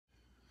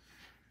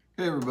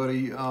Hey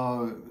everybody,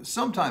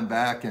 sometime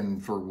back,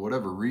 and for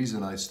whatever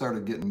reason I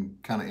started getting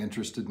kind of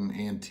interested in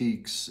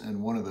antiques,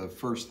 and one of the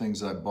first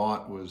things I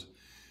bought was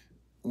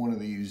one of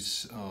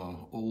these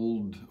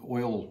old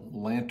oil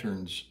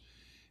lanterns,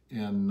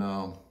 and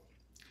I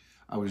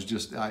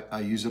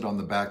use it on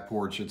the back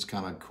porch. It's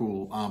kind of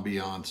cool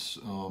ambiance.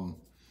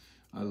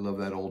 I love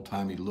that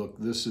old-timey look.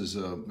 This is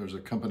there's a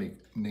company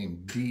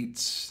named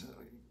Dietz.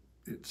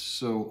 It's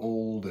so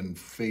old and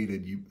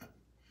faded,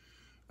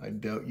 I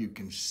doubt you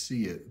can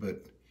see it,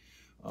 but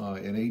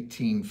in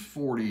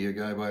 1840, a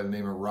guy by the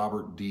name of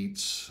Robert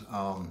Dietz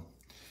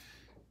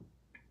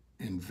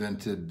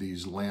invented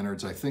these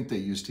lanterns. I think they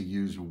used to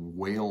use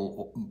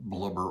whale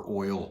blubber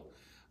oil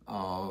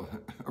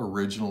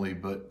originally,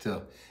 but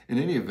in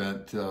any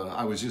event,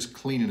 I was just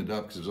cleaning it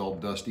up because it was all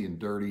dusty and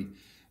dirty,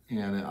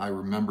 and I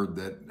remembered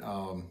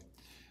that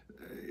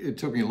it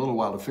took me a little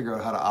while to figure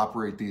out how to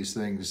operate these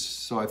things,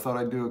 so I thought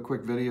I'd do a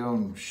quick video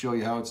and show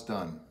you how it's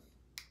done.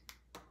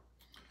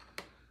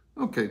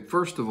 Okay,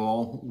 first of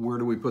all, where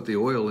do we put the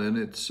oil in?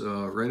 It's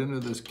right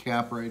under this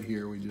cap right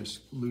here. We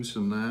just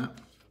loosen that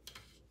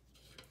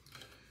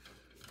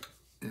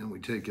and we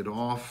take it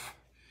off,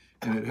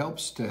 and it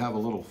helps to have a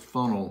little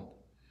funnel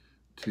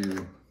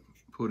to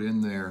put in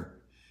there,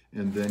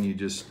 and then you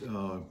just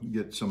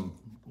get some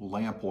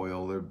lamp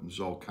oil. There's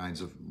all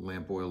kinds of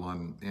lamp oil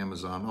on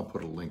Amazon. I'll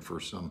put a link for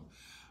some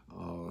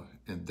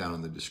and down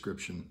in the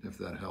description if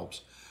that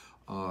helps.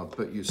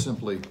 But you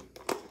simply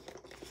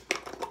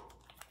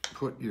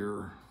put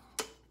your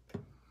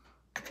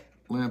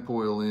lamp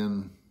oil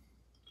in,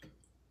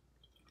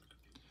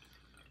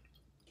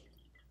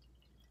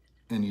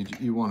 and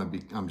you want to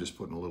be, I'm just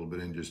putting a little bit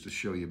in just to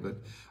show you, but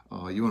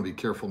you want to be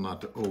careful not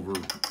to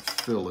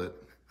overfill it.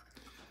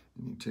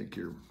 And you take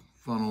your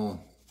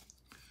funnel,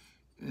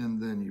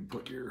 and then you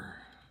put your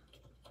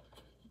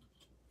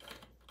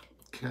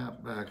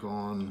cap back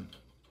on.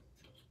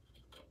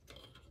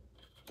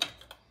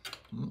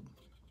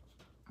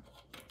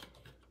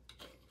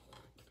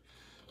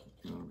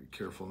 You want to be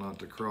careful not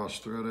to cross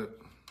thread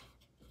it.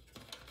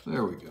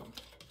 There we go.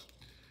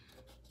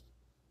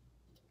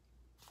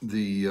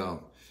 The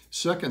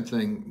second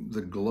thing,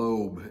 the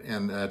globe,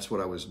 and that's what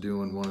I was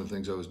doing. One of the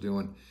things I was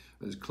doing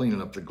is cleaning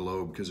up the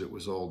globe because it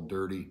was all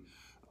dirty.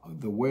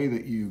 The way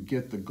that you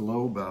get the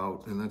globe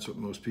out, and that's what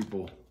most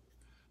people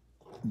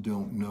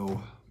don't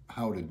know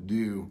how to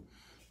do,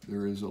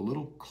 there is a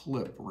little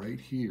clip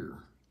right here.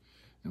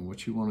 And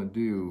what you want to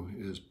do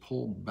is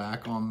pull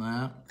back on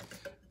that,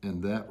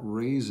 and that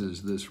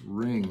raises this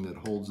ring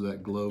that holds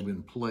that globe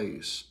in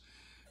place.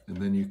 And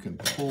then you can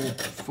pull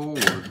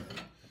forward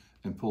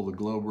and pull the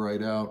globe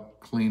right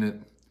out, clean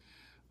it,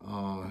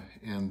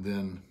 and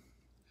then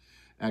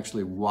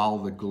actually while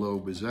the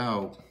globe is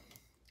out,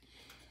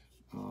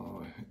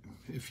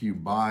 if you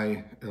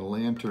buy a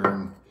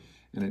lantern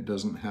and it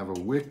doesn't have a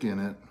wick in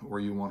it, or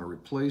you want to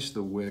replace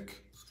the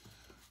wick,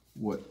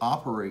 what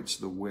operates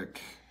the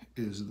wick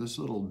is this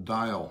little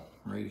dial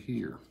right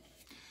here.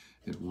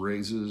 It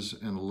raises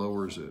and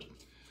lowers it,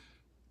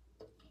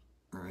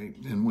 right?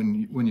 And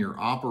when you're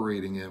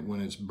operating it,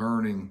 when it's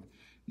burning,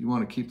 you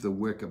want to keep the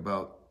wick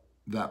about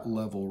that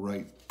level,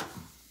 right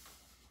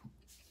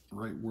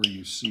where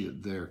you see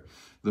it there.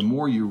 The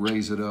more you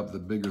raise it up, the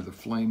bigger the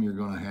flame you're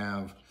going to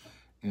have,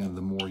 and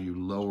the more you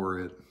lower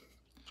it,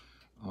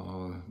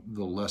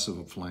 the less of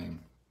a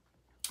flame.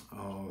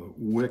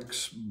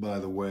 Wicks, by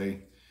the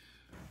way,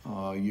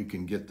 you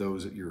can get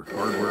those at your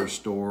hardware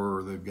store,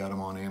 or they've got them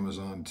on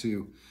Amazon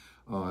too.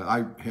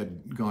 I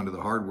had gone to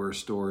the hardware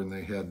store and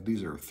they had,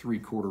 these are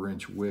 3/4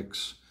 inch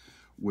wicks,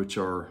 which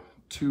are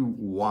too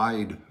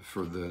wide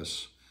for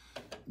this.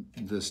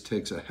 This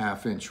takes a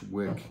 1/2 inch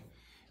wick.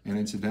 And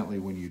incidentally,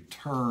 when you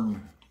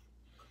turn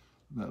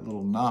that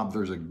little knob,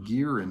 there's a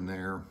gear in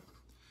there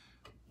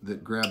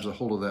that grabs a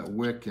hold of that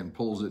wick and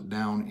pulls it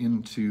down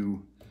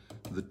into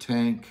the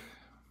tank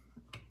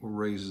or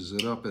raises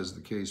it up, as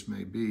the case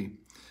may be.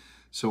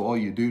 So all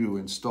you do to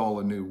install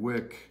a new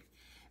wick,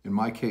 in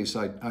my case,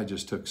 I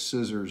just took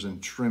scissors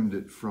and trimmed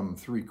it from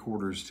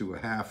 3/4 to a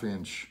 1/2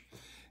 inch.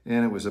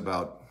 And it was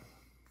about,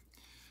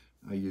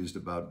 I used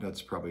about,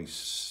 that's probably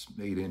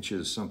 8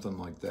 inches, something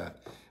like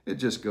that. It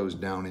just goes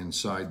down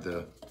inside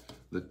the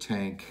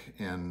tank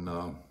and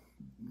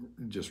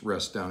just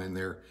rests down in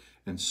there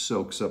and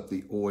soaks up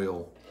the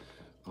oil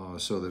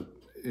so that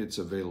it's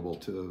available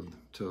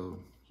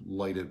to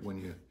light it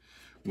when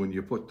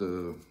you put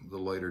the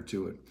lighter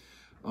to it.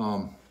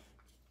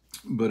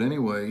 But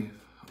anyway,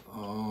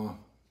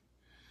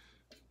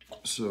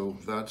 so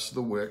that's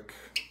the wick.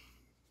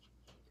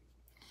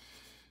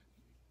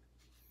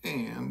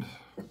 And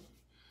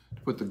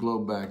to put the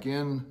globe back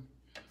in,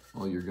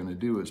 all you're going to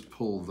do is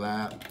pull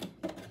that.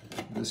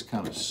 This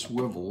kind of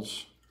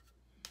swivels.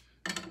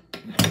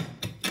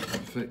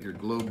 Fit your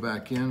globe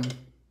back in.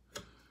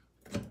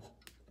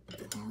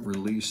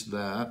 Release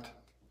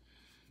that.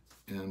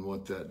 And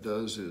what that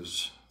does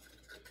is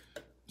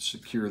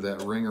secure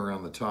that ring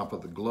around the top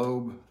of the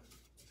globe.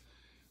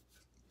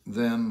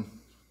 Then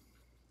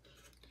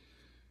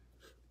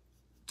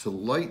to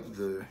light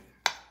the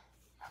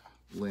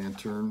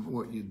lantern,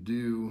 what you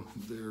do,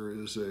 there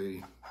is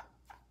a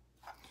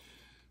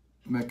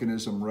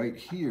mechanism right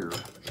here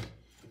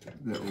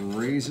that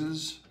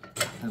raises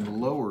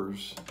and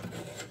lowers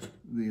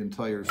the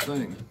entire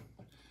thing.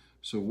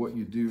 So what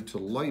you do to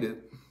light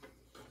it,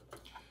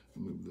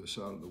 move this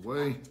out of the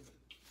way,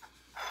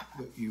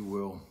 but you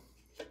will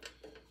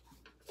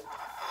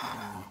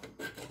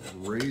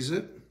raise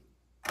it,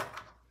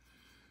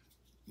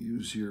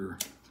 use your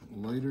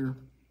lighter,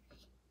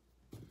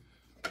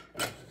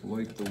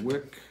 light the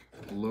wick,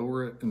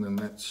 lower it, and then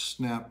that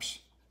snaps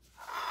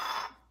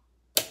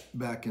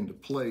back into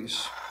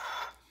place.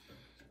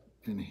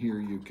 And here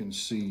you can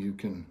see you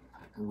can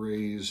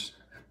raise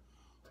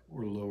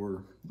or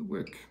lower the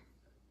wick.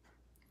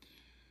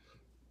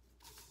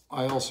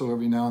 I also,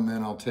 every now and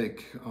then, I'll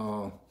take,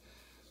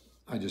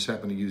 I just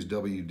happened to use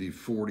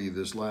WD-40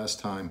 this last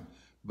time,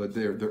 but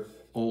they're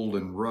old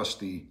and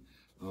rusty,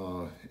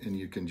 and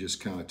you can just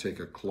kind of take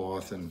a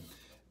cloth and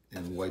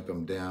wipe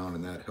them down,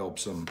 and that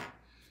helps them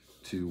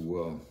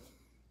to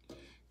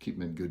keep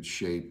them in good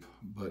shape.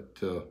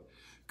 But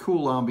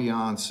cool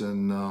ambiance,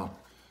 and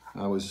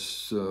I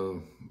was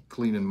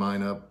cleaning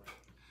mine up.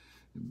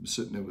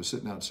 It was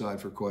sitting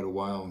outside for quite a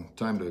while.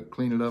 Time to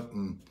clean it up,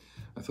 and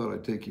I thought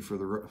I'd take you for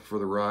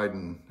the ride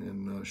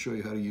and show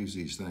you how to use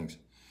these things.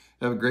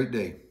 Have a great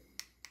day.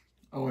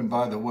 Oh, and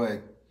by the way,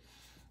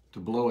 to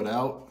blow it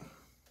out,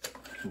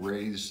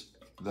 raise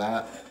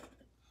that.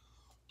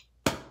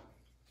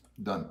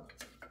 Done.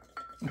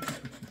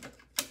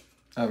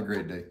 Have a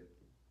great day.